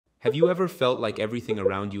Have you ever felt like everything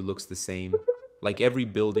around you looks the same? Like every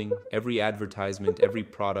building, every advertisement, every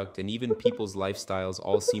product, and even people's lifestyles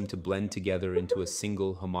all seem to blend together into a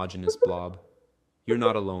single homogeneous blob? You're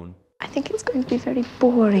not alone. I think it's going to be very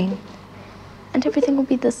boring. And everything will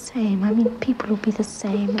be the same. I mean, people will be the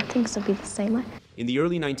same and things will be the same. In the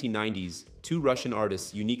early 1990s, two Russian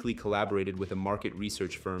artists uniquely collaborated with a market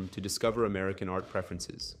research firm to discover American art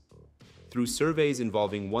preferences. Through surveys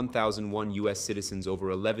involving 1,001 US citizens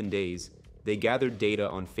over 11 days, they gathered data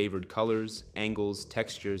on favored colors, angles,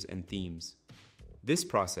 textures, and themes. This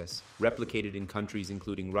process, replicated in countries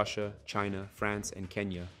including Russia, China, France, and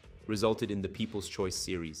Kenya, resulted in the People's Choice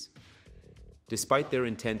series. Despite their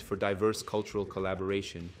intent for diverse cultural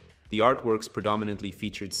collaboration, the artworks predominantly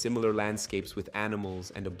featured similar landscapes with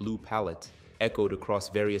animals and a blue palette, echoed across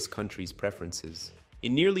various countries' preferences.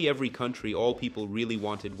 In nearly every country, all people really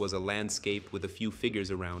wanted was a landscape with a few figures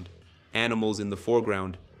around, animals in the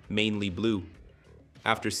foreground, mainly blue.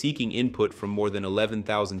 After seeking input from more than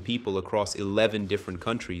 11,000 people across 11 different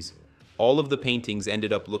countries, all of the paintings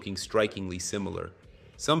ended up looking strikingly similar.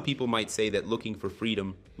 Some people might say that looking for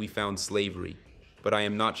freedom, we found slavery, but I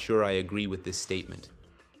am not sure I agree with this statement.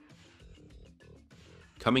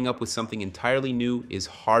 Coming up with something entirely new is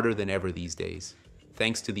harder than ever these days,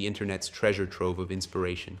 thanks to the internet's treasure trove of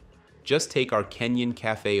inspiration. Just take our Kenyan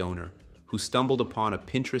cafe owner, who stumbled upon a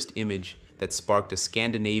Pinterest image that sparked a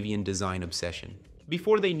Scandinavian design obsession.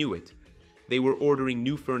 Before they knew it, they were ordering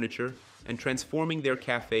new furniture and transforming their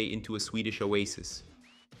cafe into a Swedish oasis.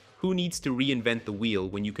 Who needs to reinvent the wheel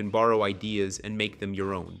when you can borrow ideas and make them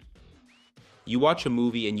your own? You watch a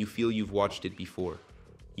movie and you feel you've watched it before.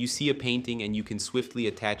 You see a painting and you can swiftly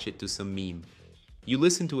attach it to some meme. You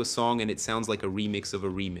listen to a song and it sounds like a remix of a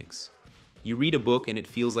remix. You read a book and it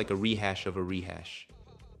feels like a rehash of a rehash.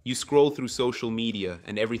 You scroll through social media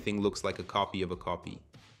and everything looks like a copy of a copy.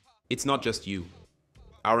 It's not just you.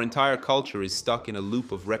 Our entire culture is stuck in a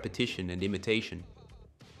loop of repetition and imitation.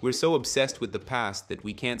 We're so obsessed with the past that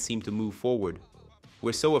we can't seem to move forward.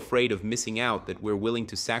 We're so afraid of missing out that we're willing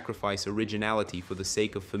to sacrifice originality for the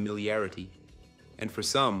sake of familiarity. And for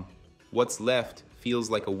some, what's left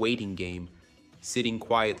feels like a waiting game, sitting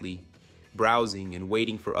quietly, browsing and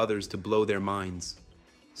waiting for others to blow their minds.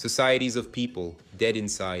 Societies of people, dead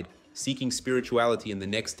inside, seeking spirituality in the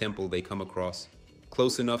next temple they come across,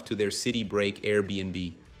 close enough to their city break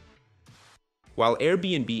Airbnb. While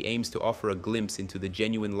Airbnb aims to offer a glimpse into the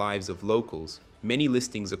genuine lives of locals, many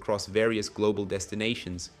listings across various global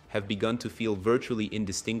destinations have begun to feel virtually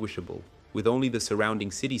indistinguishable, with only the surrounding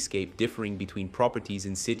cityscape differing between properties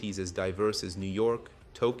in cities as diverse as New York,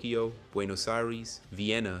 Tokyo, Buenos Aires,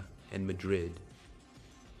 Vienna, and Madrid.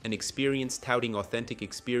 An experience touting authentic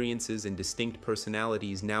experiences and distinct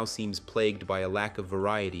personalities now seems plagued by a lack of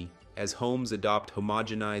variety, as homes adopt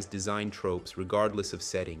homogenized design tropes regardless of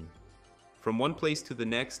setting. From one place to the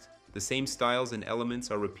next, the same styles and elements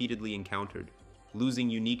are repeatedly encountered, losing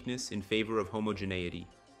uniqueness in favor of homogeneity.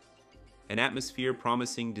 An atmosphere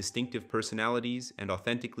promising distinctive personalities and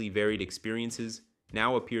authentically varied experiences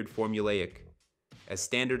now appeared formulaic, as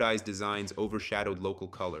standardized designs overshadowed local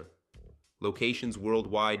color. Locations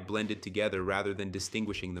worldwide blended together rather than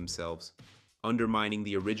distinguishing themselves, undermining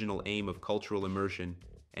the original aim of cultural immersion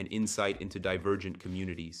and insight into divergent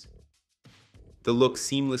communities. The look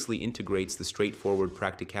seamlessly integrates the straightforward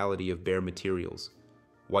practicality of bare materials,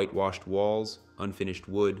 whitewashed walls, unfinished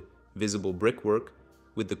wood, visible brickwork,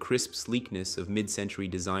 with the crisp sleekness of mid-century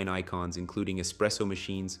design icons including espresso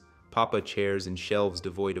machines, papa chairs, and shelves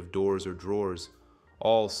devoid of doors or drawers,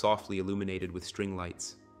 all softly illuminated with string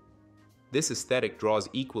lights. This aesthetic draws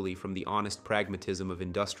equally from the honest pragmatism of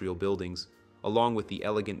industrial buildings, along with the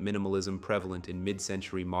elegant minimalism prevalent in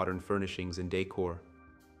mid-century modern furnishings and decor.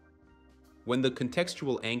 When the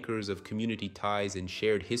contextual anchors of community ties and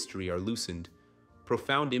shared history are loosened,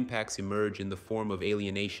 profound impacts emerge in the form of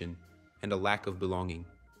alienation and a lack of belonging.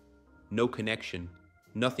 No connection,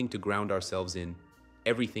 nothing to ground ourselves in,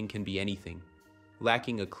 everything can be anything,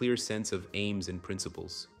 lacking a clear sense of aims and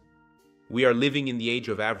principles. We are living in the age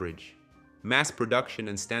of average. Mass production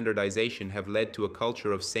and standardization have led to a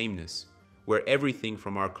culture of sameness, where everything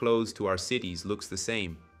from our clothes to our cities looks the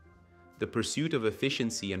same. The pursuit of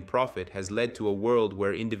efficiency and profit has led to a world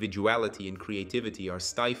where individuality and creativity are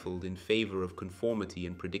stifled in favor of conformity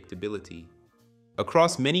and predictability.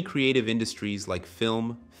 Across many creative industries like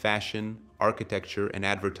film, fashion, architecture, and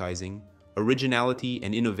advertising, originality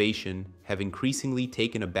and innovation have increasingly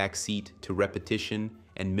taken a back seat to repetition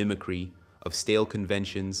and mimicry of stale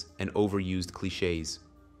conventions and overused cliches.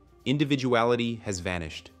 Individuality has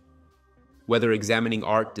vanished. Whether examining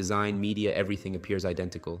art, design, media, everything appears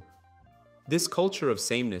identical. This culture of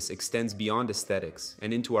sameness extends beyond aesthetics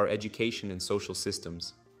and into our education and social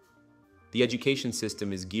systems. The education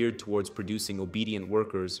system is geared towards producing obedient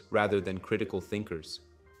workers rather than critical thinkers.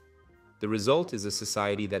 The result is a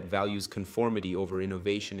society that values conformity over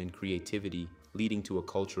innovation and creativity, leading to a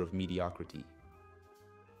culture of mediocrity.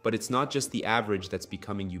 But it's not just the average that's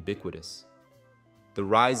becoming ubiquitous. The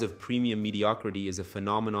rise of premium mediocrity is a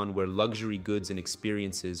phenomenon where luxury goods and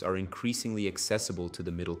experiences are increasingly accessible to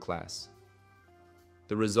the middle class.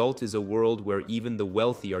 The result is a world where even the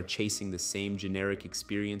wealthy are chasing the same generic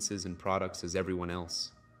experiences and products as everyone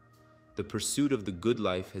else. The pursuit of the good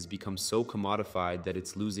life has become so commodified that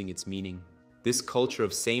it's losing its meaning. This culture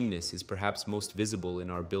of sameness is perhaps most visible in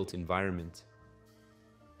our built environment.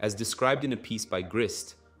 As described in a piece by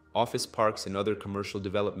Grist, office parks and other commercial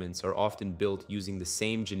developments are often built using the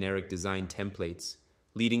same generic design templates,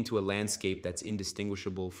 leading to a landscape that's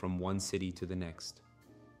indistinguishable from one city to the next.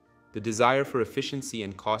 The desire for efficiency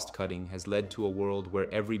and cost-cutting has led to a world where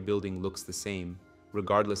every building looks the same,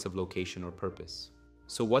 regardless of location or purpose.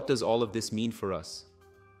 So what does all of this mean for us?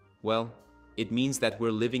 Well, it means that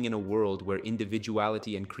we're living in a world where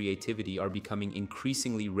individuality and creativity are becoming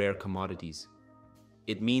increasingly rare commodities.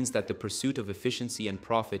 It means that the pursuit of efficiency and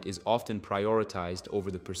profit is often prioritized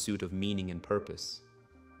over the pursuit of meaning and purpose.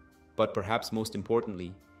 But perhaps most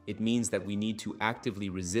importantly, it means that we need to actively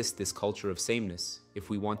resist this culture of sameness if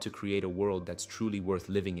we want to create a world that's truly worth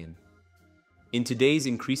living in. In today's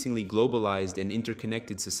increasingly globalized and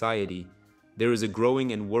interconnected society, there is a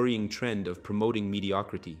growing and worrying trend of promoting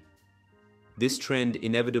mediocrity. This trend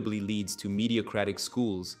inevitably leads to mediocratic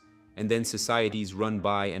schools and then societies run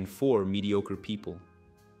by and for mediocre people.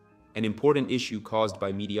 An important issue caused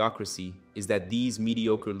by mediocrity is that these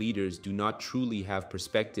mediocre leaders do not truly have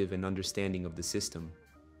perspective and understanding of the system.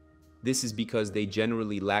 This is because they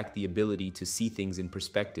generally lack the ability to see things in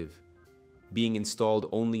perspective, being installed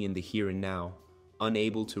only in the here and now,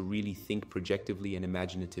 unable to really think projectively and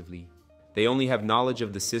imaginatively. They only have knowledge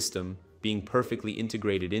of the system, being perfectly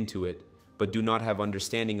integrated into it, but do not have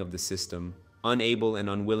understanding of the system, unable and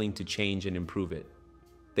unwilling to change and improve it.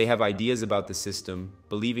 They have ideas about the system,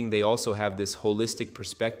 believing they also have this holistic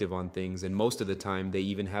perspective on things, and most of the time they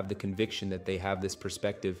even have the conviction that they have this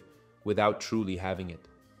perspective without truly having it.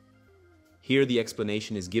 Here the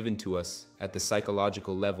explanation is given to us at the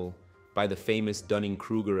psychological level by the famous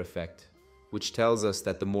Dunning-Kruger effect, which tells us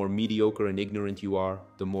that the more mediocre and ignorant you are,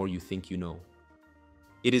 the more you think you know.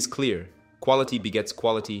 It is clear, quality begets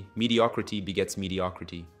quality, mediocrity begets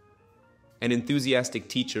mediocrity. An enthusiastic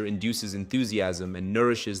teacher induces enthusiasm and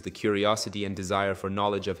nourishes the curiosity and desire for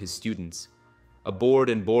knowledge of his students. A bored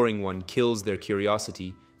and boring one kills their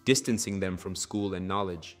curiosity, distancing them from school and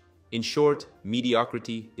knowledge. In short,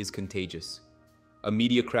 mediocrity is contagious. A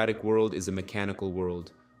mediocratic world is a mechanical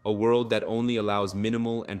world, a world that only allows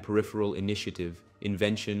minimal and peripheral initiative,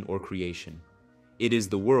 invention, or creation. It is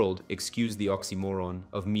the world, excuse the oxymoron,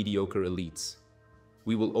 of mediocre elites.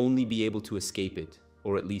 We will only be able to escape it,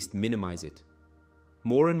 or at least minimize it.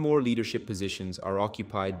 More and more leadership positions are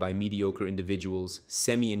occupied by mediocre individuals,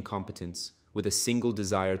 semi-incompetents, with a single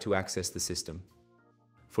desire to access the system.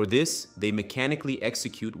 For this, they mechanically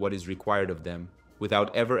execute what is required of them,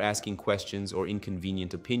 without ever asking questions or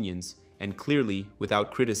inconvenient opinions, and clearly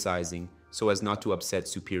without criticizing so as not to upset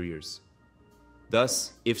superiors.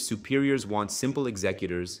 Thus, if superiors want simple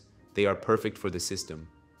executors, they are perfect for the system.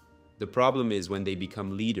 The problem is when they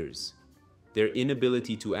become leaders. Their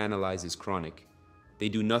inability to analyze is chronic. They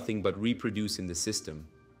do nothing but reproduce in the system,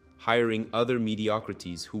 hiring other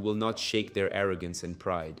mediocrities who will not shake their arrogance and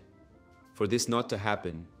pride. For this not to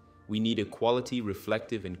happen, we need a quality,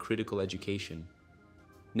 reflective, and critical education.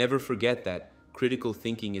 Never forget that critical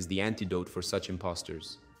thinking is the antidote for such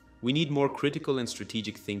imposters. We need more critical and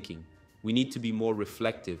strategic thinking. We need to be more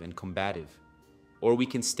reflective and combative. Or we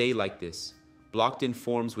can stay like this, blocked in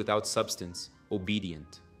forms without substance,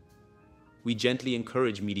 obedient. We gently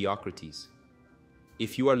encourage mediocrities.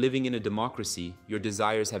 If you are living in a democracy, your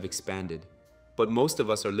desires have expanded, but most of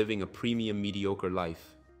us are living a premium mediocre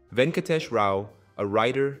life. Venkatesh Rao, a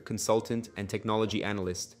writer, consultant, and technology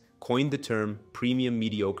analyst, coined the term premium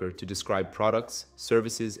mediocre to describe products,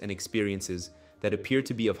 services, and experiences that appear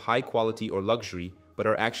to be of high quality or luxury, but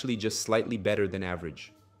are actually just slightly better than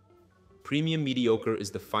average. Premium mediocre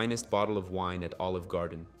is the finest bottle of wine at Olive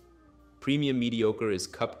Garden. Premium mediocre is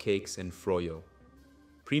cupcakes and froyo.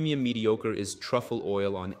 Premium mediocre is truffle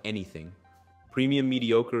oil on anything. Premium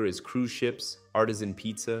mediocre is cruise ships, artisan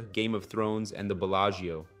pizza, Game of Thrones, and the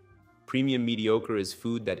Bellagio. Premium mediocre is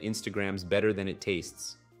food that Instagrams better than it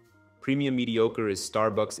tastes. Premium mediocre is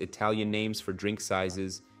Starbucks Italian names for drink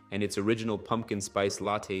sizes and its original pumpkin spice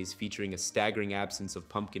lattes featuring a staggering absence of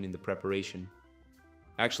pumpkin in the preparation.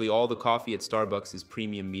 Actually, all the coffee at Starbucks is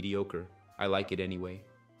premium mediocre. I like it anyway.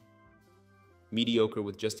 Mediocre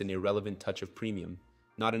with just an irrelevant touch of premium,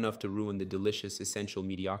 not enough to ruin the delicious, essential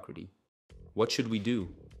mediocrity. What should we do?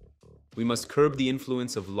 We must curb the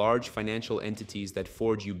influence of large financial entities that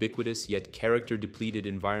forge ubiquitous yet character-depleted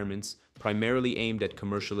environments primarily aimed at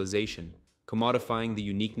commercialization, commodifying the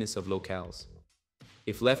uniqueness of locales.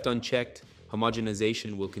 If left unchecked,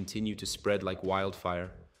 homogenization will continue to spread like wildfire,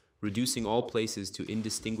 reducing all places to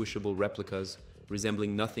indistinguishable replicas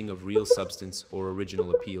resembling nothing of real substance or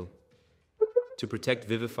original appeal. To protect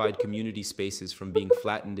vivified community spaces from being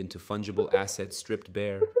flattened into fungible assets stripped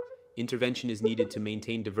bare, intervention is needed to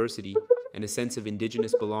maintain diversity and a sense of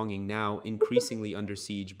indigenous belonging now increasingly under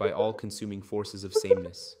siege by all-consuming forces of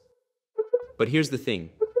sameness. But here's the thing,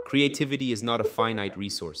 creativity is not a finite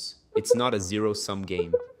resource. It's not a zero-sum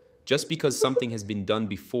game. Just because something has been done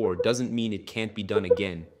before doesn't mean it can't be done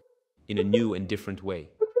again, in a new and different way.